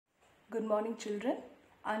Good morning, children.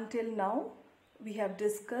 Until now, we have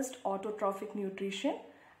discussed autotrophic nutrition,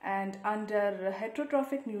 and under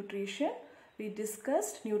heterotrophic nutrition, we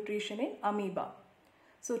discussed nutrition in amoeba.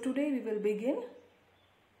 So today we will begin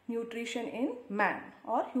nutrition in man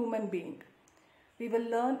or human being. We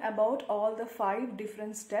will learn about all the 5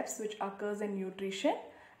 different steps which occurs in nutrition,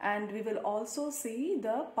 and we will also see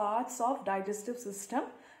the parts of digestive system,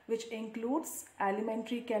 which includes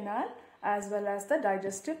alimentary canal as well as the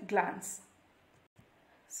digestive glands.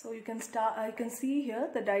 So you can see here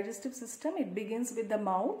the digestive system. It begins with the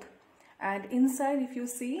mouth, and inside, if you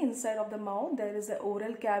see inside of the mouth, there is an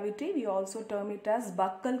oral cavity. We also term it as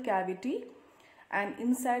buccal cavity, and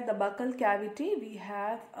inside the buccal cavity we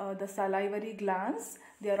have the salivary glands.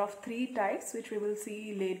 They are of 3 types, which we will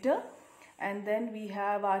see later, and then we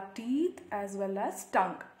have our teeth as well as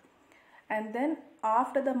tongue. And then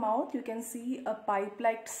after the mouth, you can see a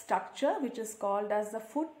pipe-like structure which is called as the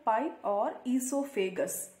food pipe or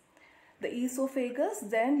esophagus. The esophagus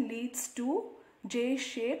then leads to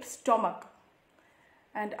J-shaped stomach.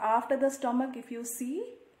 And after the stomach, if you see,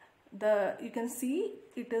 you can see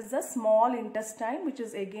it is the small intestine, which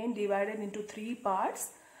is again divided into 3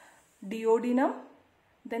 parts. Duodenum.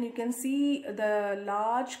 Then you can see the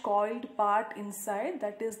large coiled part inside,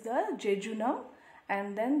 that is the jejunum.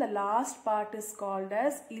 And then the last part is called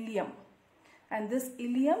as ileum, and this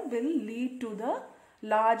ileum will lead to the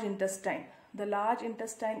large intestine. The large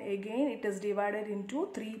intestine, again, it is divided into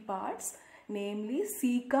 3 parts, namely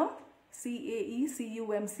cecum,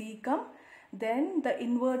 C-A-E-C-U-M, cecum, then the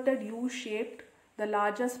inverted U-shaped, the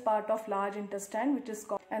largest part of large intestine, which is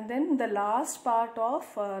called, and then the last part of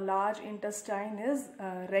large intestine is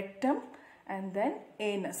rectum, and then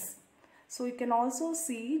anus. So you can also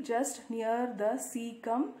see just near the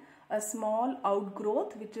cecum a small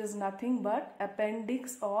outgrowth, which is nothing but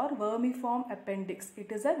appendix or vermiform appendix. It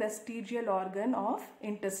is a vestigial organ of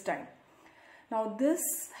intestine. Now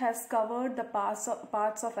this has covered the parts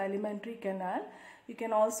of alimentary canal. You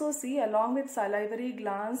can also see, along with salivary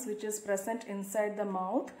glands which is present inside the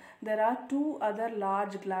mouth, there are 2 other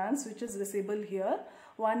large glands which is visible here.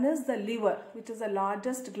 One is the liver, which is the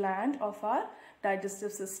largest gland of our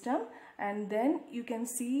digestive system, and then you can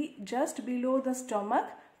see just below the stomach,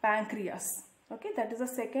 pancreas. Okay, that is the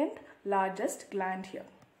second largest gland here.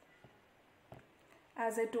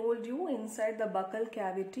 As I told you, inside the buccal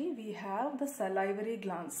cavity we have the salivary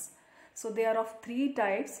glands. So they are of 3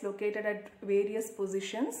 types located at various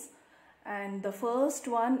positions, and the first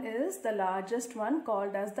one is the largest one,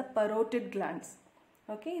 called as the parotid glands.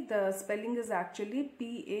 Okay, the spelling is actually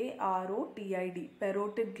P-A-R-O-T-I-D,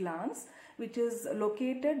 parotid glands, which is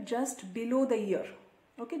located just below the ear.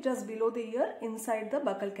 Okay, just below the ear inside the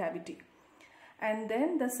buccal cavity. And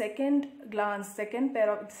then the second glands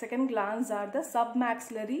are the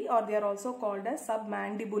submaxillary, or they are also called as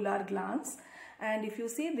submandibular glands. And if you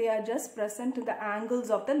see, they are just present in the angles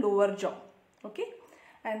of the lower jaw. Okay,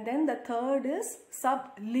 and then the third is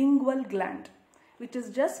sublingual gland, which is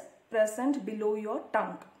just present below your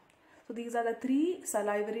tongue. So these are the 3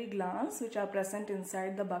 salivary glands which are present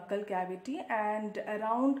inside the buccal cavity, and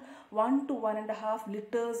around 1 to 1.5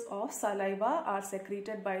 liters of saliva are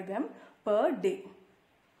secreted by them per day.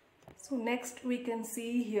 So next we can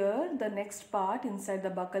see here the next part inside the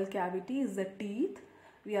buccal cavity is the teeth.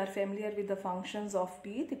 We are familiar with the functions of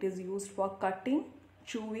teeth. It is used for cutting,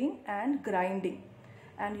 chewing and grinding.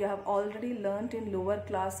 And you have already learnt in lower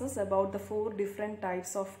classes about the 4 different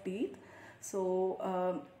types of teeth.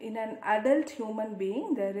 So in an adult human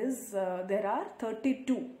being, there are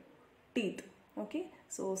 32 teeth. Okay,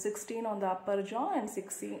 so 16 on the upper jaw and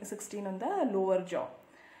 16 on the lower jaw.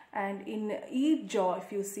 And in each jaw,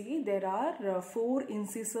 if you see, there are 4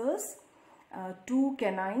 incisors, 2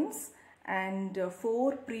 canines, and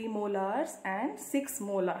 4 premolars and 6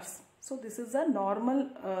 molars. So this is a normal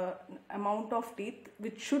amount of teeth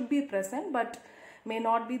which should be present, but may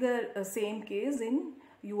not be the same case in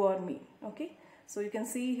you or me. Okay, so you can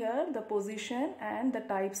see here the position and the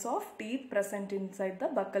types of teeth present inside the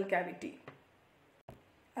buccal cavity.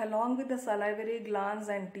 Along with the salivary glands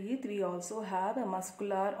and teeth, we also have a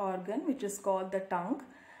muscular organ which is called the tongue,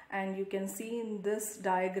 and you can see in this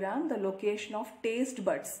diagram the location of taste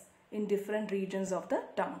buds in different regions of the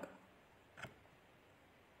tongue.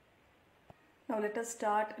 Now let us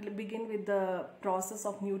begin with the process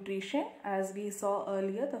of nutrition. As we saw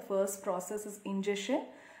earlier, the first process is ingestion,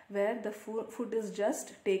 where the food is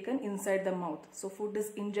just taken inside the mouth. So food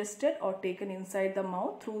is ingested or taken inside the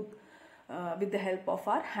mouth through with the help of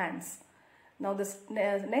our hands. Now the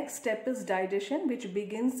next step is digestion, which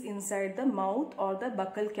begins inside the mouth or the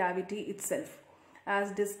buccal cavity itself.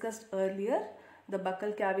 As discussed earlier, The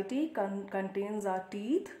buccal cavity contains our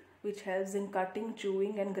teeth, which helps in cutting,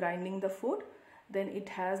 chewing and grinding the food. Then it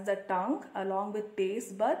has the tongue along with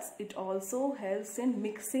taste buds. It also helps in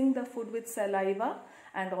mixing the food with saliva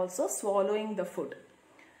and also swallowing the food.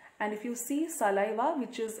 And if you see saliva,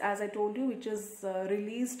 which is, as I told you, which is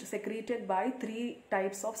secreted by 3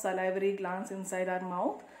 types of salivary glands inside our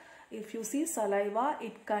mouth. If you see saliva,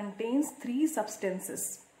 it contains 3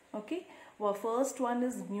 substances. Okay. Well, first one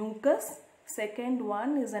is mucus. Second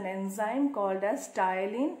one is an enzyme called as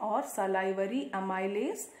ptyalin or salivary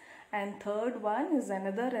amylase. And third one is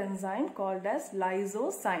another enzyme called as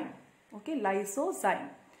lysozyme. Okay, lysozyme.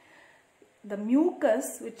 The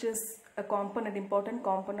mucus, which is a component, important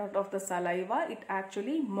component of the saliva, it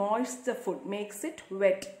actually moists the food, makes it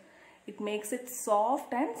wet. It makes it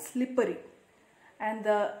soft and slippery. And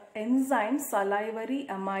the enzyme salivary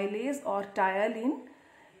amylase or ptyalin,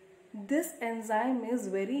 this enzyme is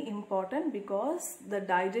very important because the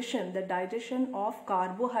digestion of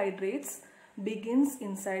carbohydrates begins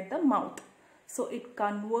inside the mouth. So it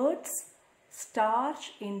converts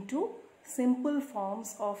starch into simple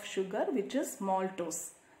forms of sugar, which is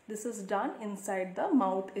maltose. This is done inside the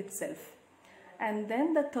mouth itself. And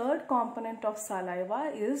then the third component of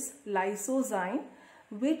saliva is lysozyme,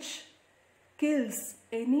 which kills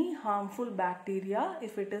any harmful bacteria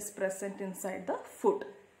if it is present inside the food.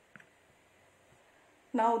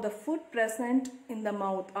 Now the food present in the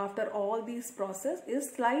mouth after all these processes is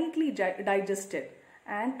slightly digested,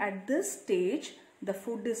 and at this stage the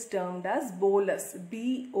food is termed as bolus,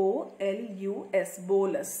 B-O-L-U-S,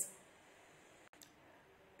 bolus.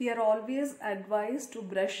 We are always advised to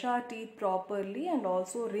brush our teeth properly and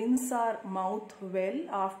also rinse our mouth well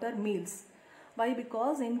after meals. Why?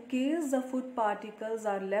 Because in case the food particles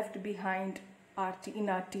are left behind in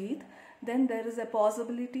our teeth, then there is a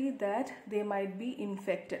possibility that they might be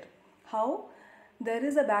infected. How? There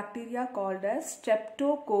is a bacteria called as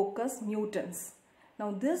Streptococcus mutans.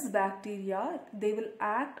 Now this bacteria, they will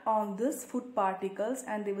act on these food particles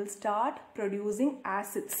and they will start producing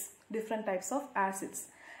acids, different types of acids.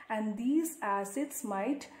 And these acids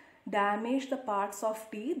might damage the parts of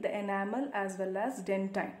teeth, the enamel as well as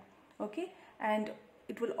dentine. Okay, and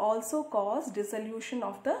it will also cause dissolution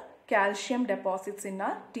of the calcium deposits in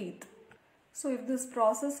our teeth. So if this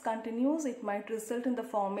process continues, it might result in the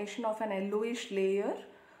formation of an yellowish layer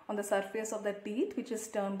on the surface of the teeth, which is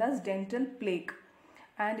termed as dental plaque.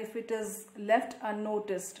 And if it is left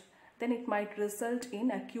unnoticed, then it might result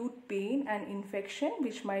in acute pain and infection,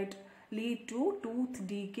 which might lead to tooth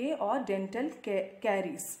decay or dental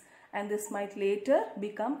caries. And this might later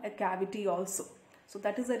become a cavity also. So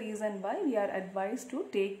that is the reason why we are advised to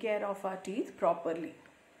take care of our teeth properly.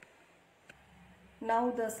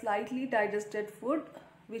 Now the slightly digested food,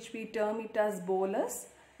 which we term it as bolus,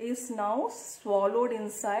 is now swallowed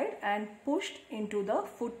inside and pushed into the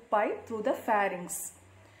food pipe through the pharynx.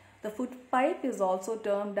 The food pipe is also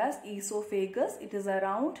termed as esophagus. It is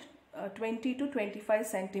around 20 to 25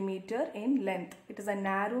 centimeter in length. It is a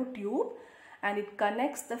narrow tube and it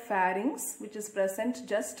connects the pharynx, which is present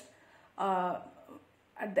just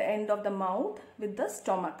at the end of the mouth, with the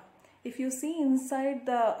stomach. If you see inside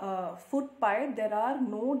the food pipe, there are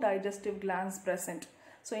no digestive glands present.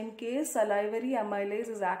 So in case salivary amylase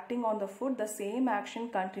is acting on the food, the same action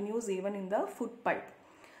continues even in the food pipe.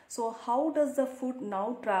 So how does the food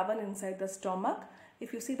now travel inside the stomach?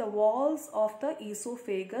 If you see the walls of the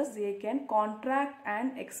esophagus, they can contract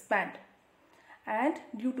and expand. And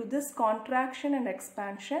due to this contraction and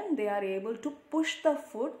expansion, they are able to push the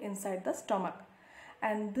food inside the stomach.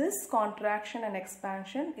 And this contraction and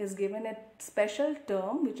expansion is given a special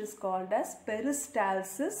term which is called as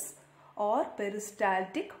peristalsis or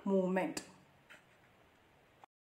peristaltic movement.